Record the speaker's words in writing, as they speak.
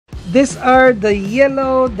These are the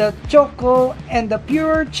yellow, the choco, and the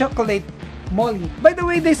pure chocolate molly. By the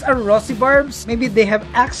way, these are rosy barbs. Maybe they have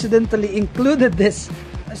accidentally included this.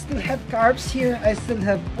 I still have carbs here. I still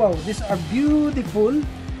have, wow, these are beautiful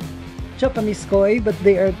Japanese koi, but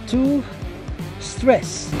they are too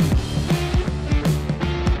stressed.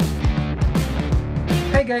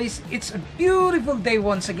 Hi guys, it's a beautiful day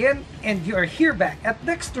once again, and you are here back at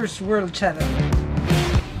Dexter's World channel.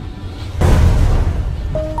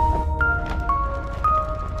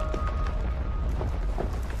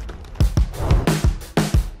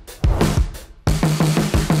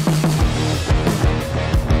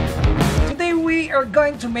 Today we are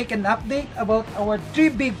going to make an update about our 3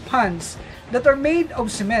 big ponds that are made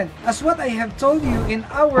of cement. As what I have told you in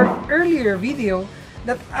our earlier video,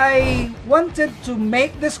 that I wanted to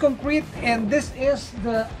make this concrete, and this is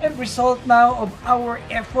the end result now of our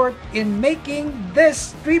effort in making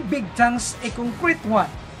this 3 big tanks a concrete one.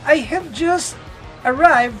 I have just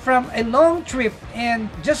arrived from a long trip, and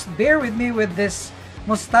just bear with me with this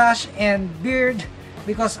mustache and beard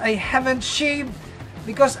because I haven't shaved,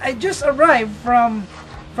 because I just arrived from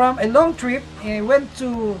a long trip and went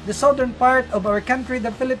to the southern part of our country, the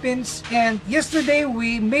Philippines, and yesterday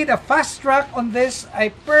we made a fast track on this. I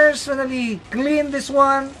personally cleaned this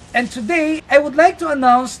one, and today I would like to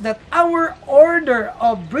announce that our order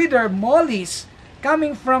of breeder mollies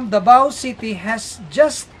coming from Davao City has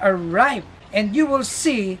just arrived, and you will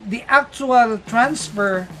see the actual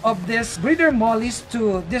transfer of this breeder mollies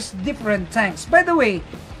to these different tanks. By the way,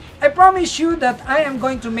 I promise you that I am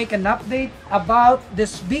going to make an update about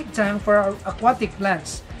this big tank for our aquatic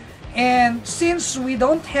plants. And since we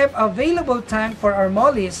don't have available tank for our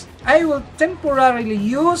mollies, I will temporarily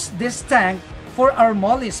use this tank for our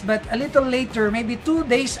mollies. But a little later, maybe 2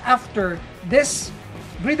 days after this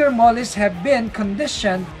breeder mollies have been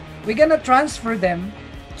conditioned, we're gonna transfer them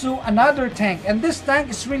to another tank. And this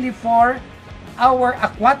tank is really for our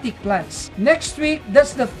aquatic plants. Next week,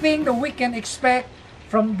 that's the thing that we can expect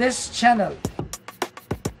from this channel.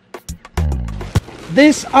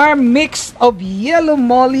 These are mix of yellow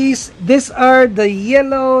mollies. These are the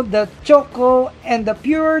yellow, the choco, and the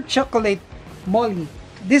pure chocolate molly.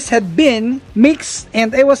 This had been mixed,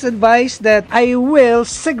 and I was advised that I will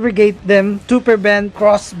segregate them to prevent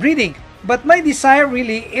crossbreeding. But my desire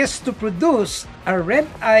really is to produce a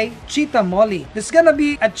red-eye cheetah molly. It's gonna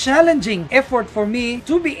be a challenging effort for me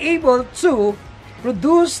to be able to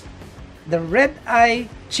produce the red-eye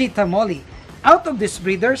cheetah molly. Out of these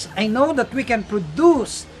breeders, I know that we can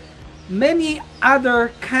produce many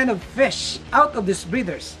other kind of fish out of these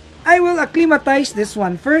breeders. I will acclimatize this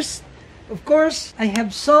one first. Of course, I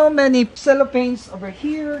have so many cellophanes over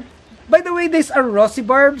here. By the way, these are rosy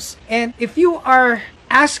barbs, and if you are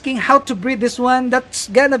asking how to breed this one, that's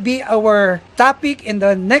gonna be our topic in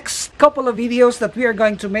the next couple of videos that we are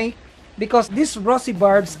going to make, because these rosy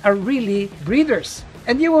barbs are really breeders.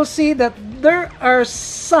 And you will see that there are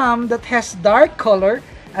some that has dark color,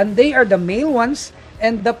 and they are the male ones,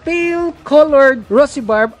 and the pale colored rosy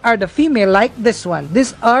barb are the female, like this one.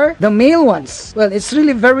 These are the male ones. Well, it's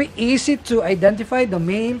really very easy to identify the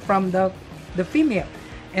male from the female,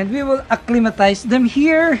 and we will acclimatize them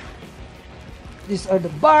here. These are the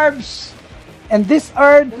barbs, and these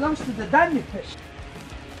are belongs to the dandy fish.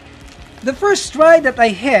 The first try that I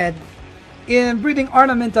had in breeding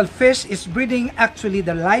ornamental fish is breeding actually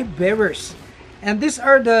the live bearers, and these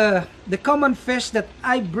are the common fish that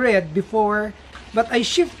I bred before, but I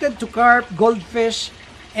shifted to carp, goldfish,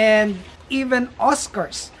 and even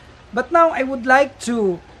Oscars. But now I would like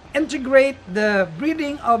to integrate the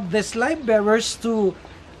breeding of these live bearers to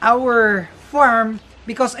our farm,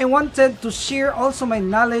 because I wanted to share also my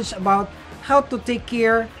knowledge about how to take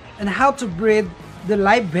care and how to breed the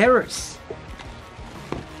live bearers.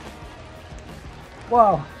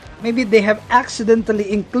 Wow, maybe they have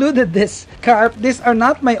accidentally included this carp. These are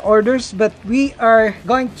not my orders, but we are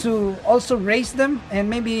going to also raise them, and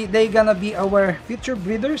maybe they're gonna be our future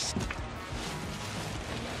breeders.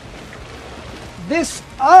 These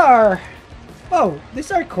are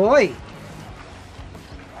koi.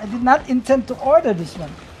 I did not intend to order this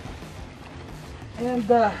one. And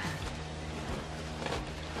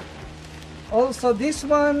also this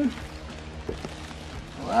one.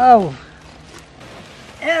 Wow.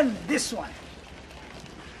 And this one.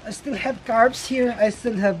 I still have carbs here. I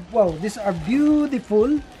still have, wow, these are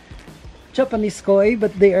beautiful Japanese koi,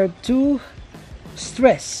 but they are too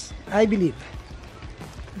stressed, I believe.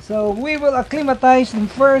 So we will acclimatize them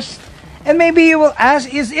first. And maybe you will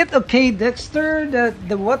ask, is it okay, Dexter, that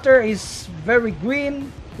the water is very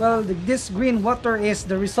green? Well, this green water is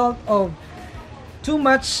the result of too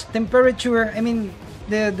much temperature. I mean,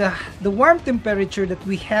 the warm temperature that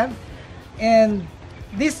we have. And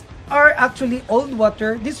these are actually old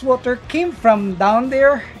water. This water came from down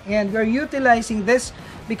there, and we're utilizing this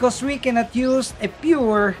because we cannot use a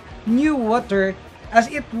pure new water, as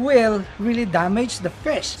it will really damage the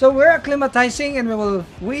fish. So we're acclimatizing, and we will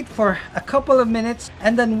wait for a couple of minutes,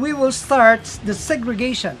 and then we will start the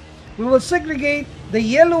segregation. We will segregate the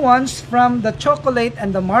yellow ones from the chocolate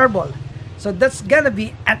and the marble. So that's gonna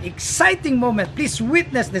be an exciting moment. Please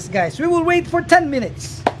witness this, guys. We will wait for 10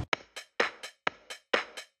 minutes.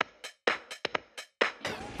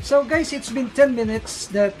 So guys, it's been 10 minutes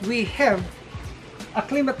that we have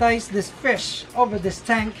acclimatized this fish over this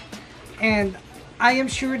tank, and I am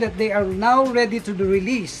sure that they are now ready to be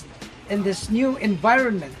released in this new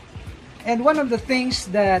environment. And one of the things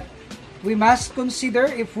that we must consider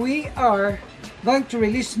if we are going to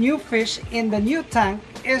release new fish in the new tank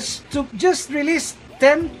is to just release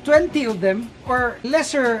 10, 20 of them or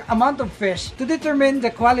lesser amount of fish to determine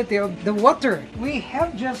the quality of the water. We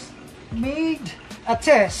have just made a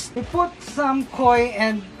test. We put some koi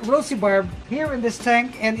and rosy barb here in this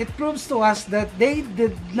tank, and it proves to us that they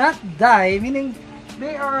did not die, meaning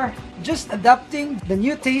they are just adapting the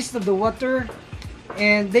new taste of the water,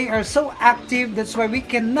 and they are so active. That's why we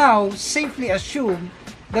can now safely assume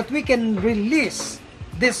that we can release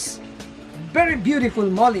this very beautiful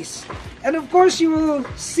mollies. And of course, you will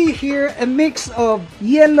see here a mix of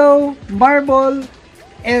yellow, marble,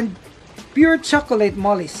 and pure chocolate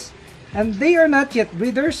mollies. And they are not yet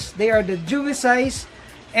breeders. They are the juvie size.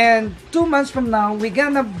 And 2 months from now, we're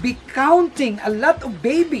gonna be counting a lot of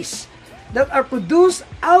babies that are produced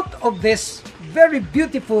out of this very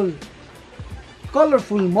beautiful,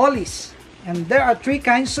 colorful mollies. And there are 3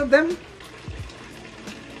 kinds of them.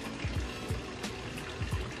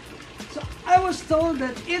 So I was told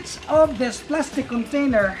that each of this plastic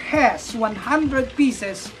container has 100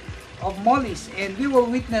 pieces of mollies, and we will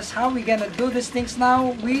witness how we're gonna do these things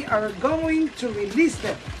now. We are going to release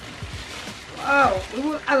them. Wow, we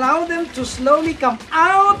will allow them to slowly come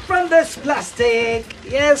out from this plastic.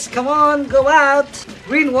 Yes, come on, go out.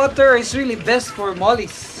 Green water is really best for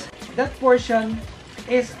mollies. That portion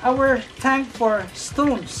is our tank for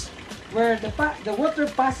stones, where the water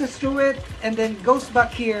passes through it and then goes back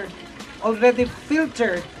here, already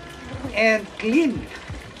filtered and clean.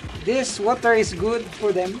 This water is good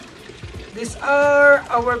for them. These are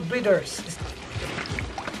our breeders.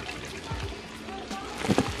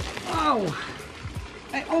 Wow!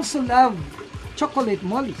 I also love chocolate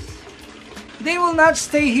mollies. They will not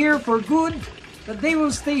stay here for good, but they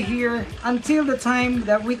will stay here until the time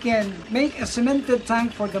that we can make a cemented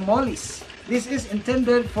tank for the mollies. This is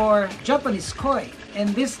intended for Japanese koi.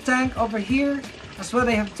 And this tank over here, as what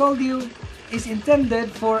I have told you, is intended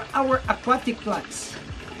for our aquatic plants.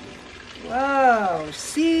 Wow,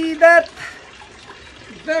 see that?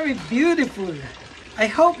 Very beautiful. I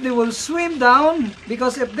hope they will swim down,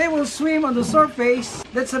 because if they will swim on the surface,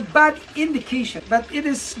 that's a bad indication. But it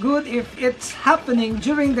is good if it's happening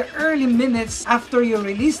during the early minutes after you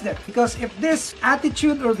release them. Because if this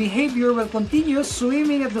attitude or behavior will continue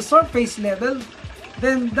swimming at the surface level,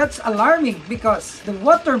 then that's alarming, because the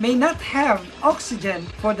water may not have oxygen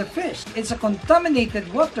for the fish. It's a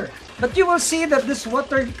contaminated water. But you will see that this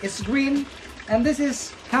water is green, and this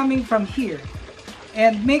is coming from here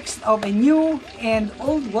and mixed of a new and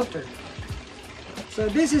old water. So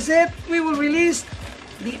this is it. We will release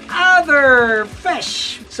the other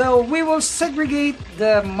fish. So we will segregate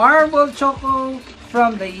the marble choco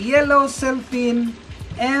from the yellow selfin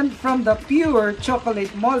and from the pure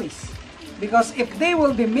chocolate mollies. Because if they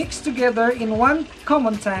will be mixed together in one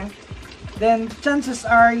common tank, then chances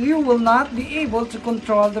are you will not be able to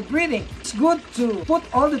control the breeding. It's good to put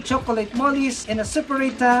all the chocolate mollies in a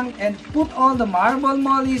separate tank and put all the marble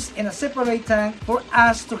mollies in a separate tank for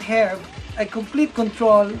us to have a complete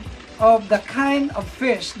control of the kind of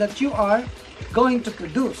fish that you are going to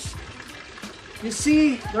produce. You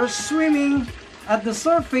see, they're swimming at the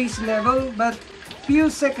surface level, but few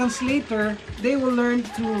seconds later, they will learn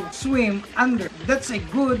to swim under. That's a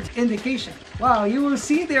good indication. Wow, you will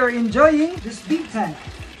see they are enjoying this big tank.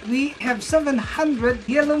 We have 700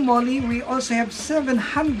 yellow molly. We also have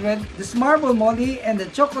 700 this marble molly, and the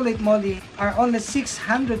chocolate molly are only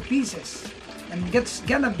 600 pieces. And it's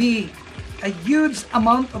gonna be a huge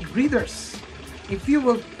amount of breeders if you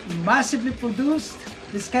will massively produce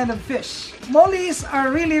this kind of fish. Mollies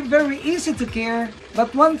are really very easy to care,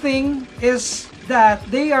 but one thing is that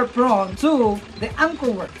they are prone to the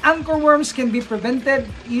anchorworm. Anchorworms can be prevented.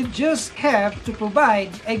 You just have to provide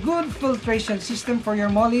a good filtration system for your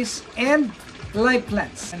mollies and live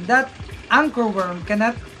plants. And that anchorworm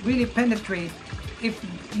cannot really penetrate if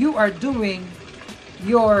you are doing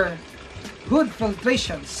your good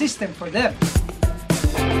filtration system for them.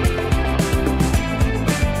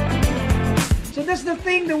 So that's the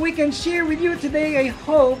thing that we can share with you today. I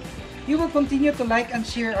hope you will continue to like and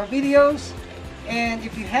share our videos. And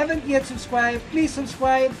if you haven't yet subscribed, please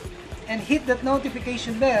subscribe and hit that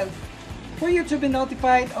notification bell for you to be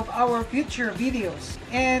notified of our future videos.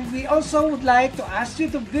 And we also would like to ask you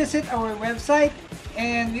to visit our website,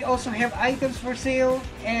 and we also have items for sale,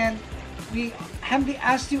 and we humbly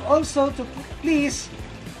ask you also to please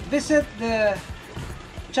visit the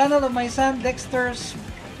channel of my son Dexter's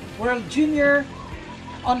World Junior,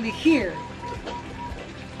 only here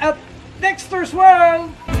at Dexter's World.